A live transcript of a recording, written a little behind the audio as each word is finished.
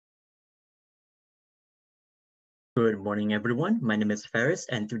Good morning, everyone. My name is Pearce,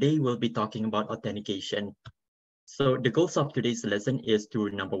 and today we'll be talking about authentication. So the goals of today's lesson is to,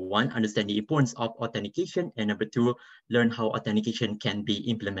 number one, understand the importance of authentication, and number two, learn how authentication can be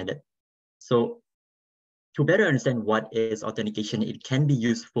implemented. So to better understand what is authentication, it can be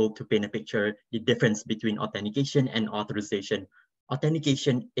useful to paint a picture the difference between authentication and authorization.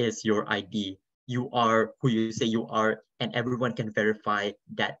 Authentication is your ID. You are who you say you are, and everyone can verify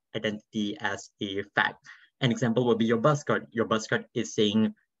that identity as a fact. An example would be your bus card. Your bus card is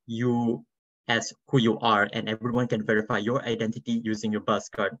saying you as who you are, and everyone can verify your identity using your bus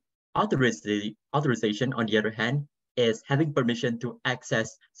card. Authorization, on the other hand, is having permission to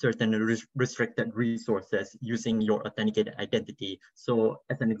access certain restricted resources using your authenticated identity. So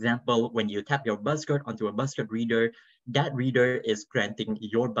as an example, when you tap your bus card onto a bus card reader, that reader is granting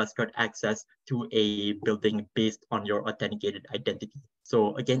your bus card access to a building based on your authenticated identity.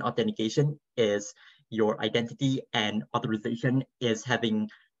 So again, authentication is your identity, and authorization is having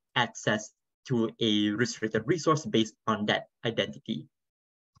access to a restricted resource based on that identity.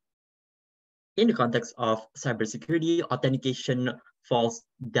 In the context of cybersecurity, authentication falls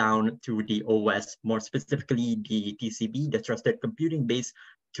down to the OS, more specifically the TCB, the Trusted Computing Base,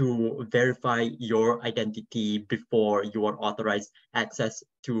 to verify your identity before you are authorized access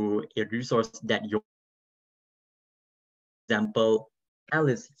to a resource that you. Example,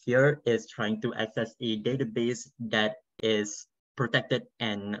 Alice here is trying to access a database that is protected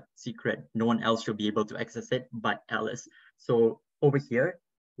and secret. No one else should be able to access it but Alice. So over here,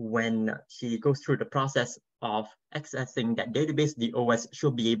 when she goes through the process of accessing that database, the OS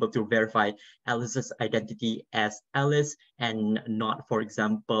should be able to verify Alice's identity as Alice and not, for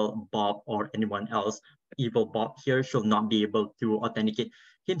example, Bob or anyone else. Evil Bob here should not be able to authenticate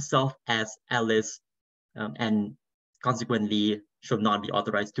himself as Alice, and consequently should not be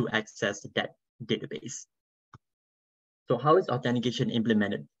authorized to access that database. So how is authentication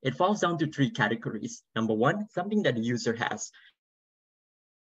implemented? It falls down to three categories. Number one, something that the user has.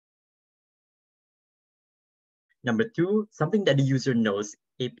 Number two, something that the user knows,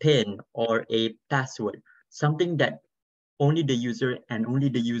 a PIN or a password, something that only the user and only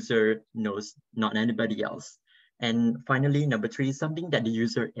the user knows, not anybody else. And finally, number three, something that the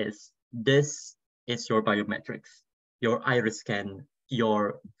user is. This is your biometrics, your iris scan,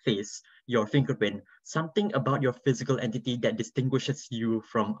 your face, your fingerprint, something about your physical entity that distinguishes you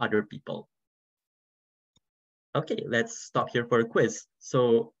from other people. Okay, let's stop here for a quiz.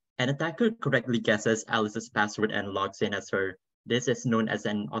 So an attacker correctly guesses Alice's password and logs in as her. This is known as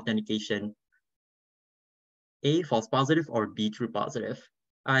an authentication. A, false positive, or B, true positive?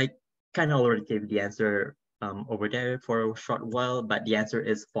 I kind of already gave the answer over there for a short while, but the answer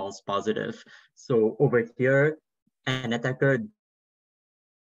is false positive. So over here, an attacker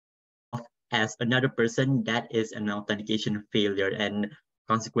as another person, that is an authentication failure, and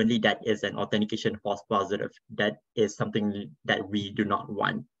consequently that is an authentication false positive. That is something that we do not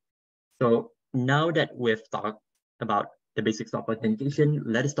want. So now that we've talked about the basics of authentication,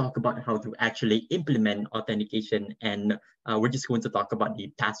 let us talk about how to actually implement authentication, and we're just going to talk about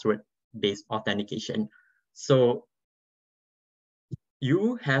the password-based authentication. So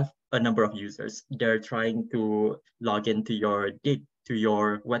you have a number of users. They're trying to log into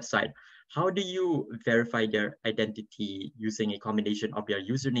your website. How do you verify their identity using a combination of their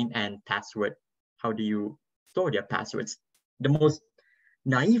username and password? How do you store their passwords? The most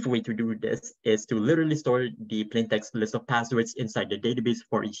naive way to do this is to literally store the plain text list of passwords inside the database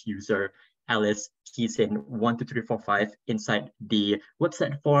for each user. Alice keys in 12345 inside the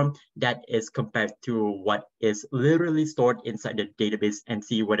website form that is compared to what is literally stored inside the database and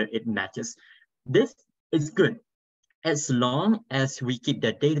see whether it matches. This is good as long as we keep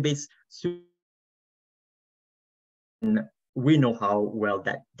the database. We know how well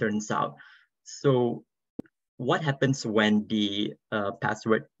that turns out. So what happens when the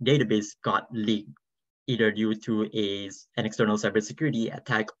password database got leaked, either due to an external cybersecurity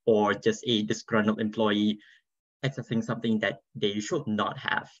attack or just a disgruntled employee accessing something that they should not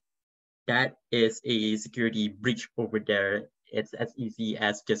have? That is a security breach over there. It's as easy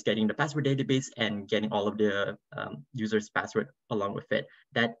as just getting the password database and getting all of the users' password along with it.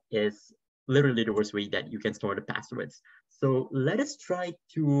 That is literally the worst way that you can store the passwords. So let us try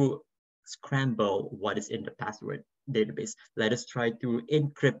to scramble what is in the password database. Let us try to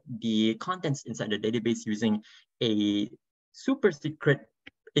encrypt the contents inside the database using a super secret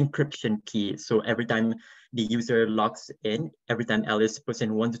encryption key. So every time the user logs in, every time Alice puts in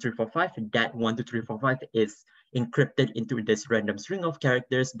 12345, that 12345 is encrypted into this random string of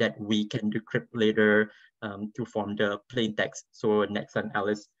characters that we can decrypt later to form the plain text. So next time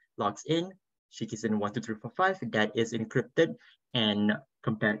Alice logs in, she keys in 12345, that is encrypted and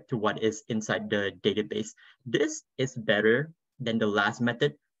compared to what is inside the database. This is better than the last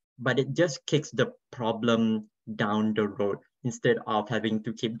method, but it just kicks the problem down the road. Instead of having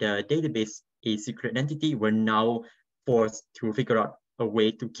to keep the database a secret entity, we're now forced to figure out a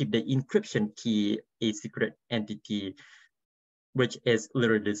way to keep the encryption key a secret entity, which is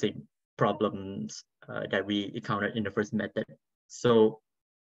literally the same problems that we encountered in the first method. So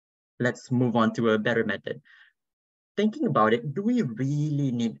let's move on to a better method. Thinking about it, do we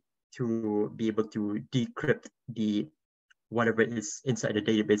really need to be able to decrypt the whatever is inside the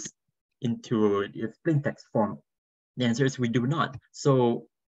database into the plain text form? The answer is we do not. So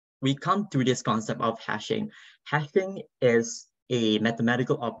we come to this concept of hashing. Hashing is a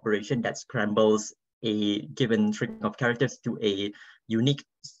mathematical operation that scrambles a given string of characters to a unique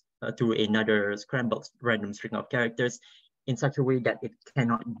to another scrambled random string of characters in such a way that it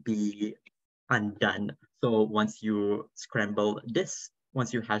cannot be undone. So once you scramble this,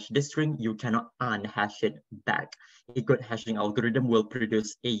 once you hash this string, you cannot unhash it back. A good hashing algorithm will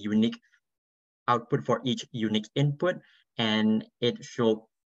produce a unique output for each unique input, and it should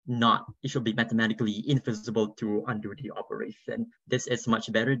be mathematically infeasible to undo the operation. This is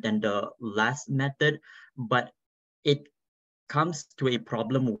much better than the last method, but it comes to a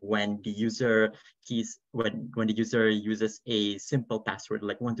problem when the user uses a simple password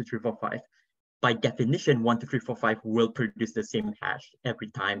like 12345. By definition, 12345 will produce the same hash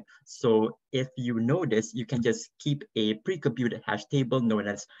every time. So if you know this, you can just keep a pre-computed hash table known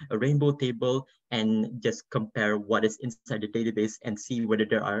as a rainbow table and just compare what is inside the database and see whether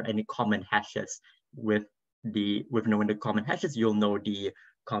there are any common hashes. With knowing the common hashes, you'll know the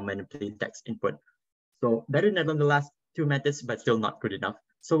common plain text input. So better than the last two methods, but still not good enough.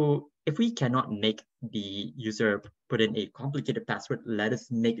 So if we cannot make the user put in a complicated password, let us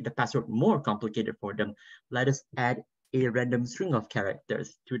make the password more complicated for them. Let us add a random string of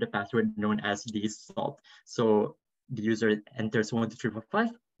characters to the password known as the salt. So the user enters 12345,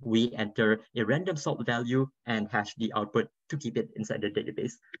 we enter a random salt value and hash the output to keep it inside the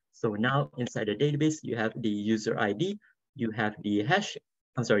database. So now inside the database, you have the user ID, you have the hash,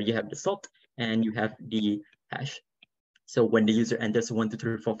 you have the salt, and you have the hash. So when the user enters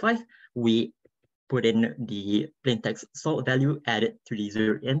 12345, we put in the plain text salt value, add it to the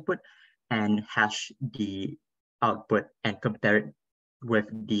user input, and hash the output and compare it with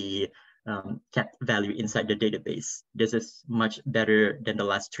the kept value inside the database. This is much better than the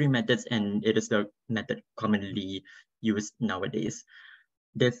last three methods, and it is the method commonly used nowadays.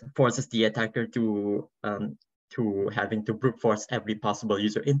 This forces the attacker to having to brute force every possible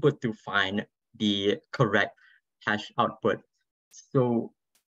user input to find the correct hash output. So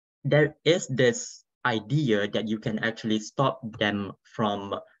there is this idea that you can actually stop them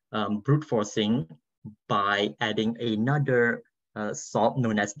from brute forcing by adding another salt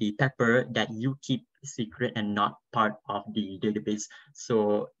known as the pepper that you keep secret and not part of the database.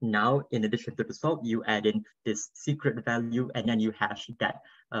 So now, in addition to the salt, you add in this secret value and then you hash that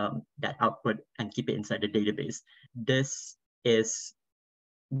that output and keep it inside the database. This is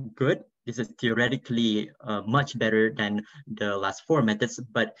good. This is theoretically much better than the last four methods,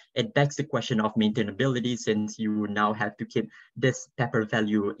 but it begs the question of maintainability since you now have to keep this pepper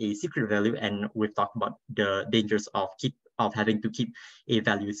value a secret value, and we've talked about the dangers of having to keep a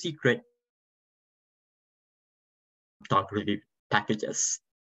value secret cryptography packages.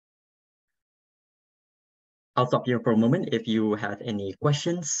 I'll stop here for a moment if you have any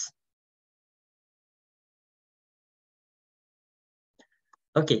questions.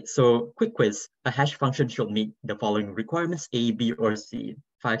 Okay, so quick quiz. A hash function should meet the following requirements: A, B, or C.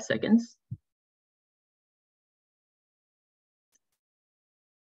 5 seconds.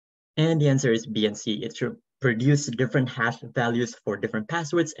 And the answer is B and C. It should produce different hash values for different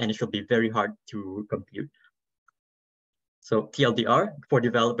passwords, and it should be very hard to compute. So TLDR, for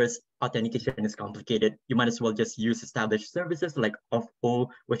developers, authentication is complicated. You might as well just use established services like Auth0,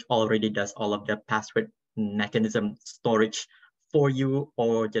 which already does all of the password mechanism storage for you,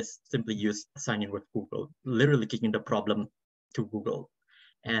 or just simply use sign in with Google, literally kicking the problem to Google.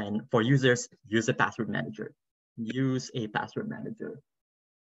 And for users, use a password manager. Use a password manager.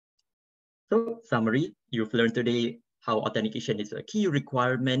 So summary, you've learned today how authentication is a key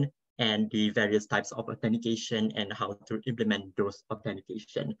requirement and the various types of authentication and how to implement those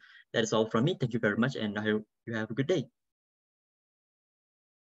authentication. That is all from me. Thank you very much, and I hope you have a good day.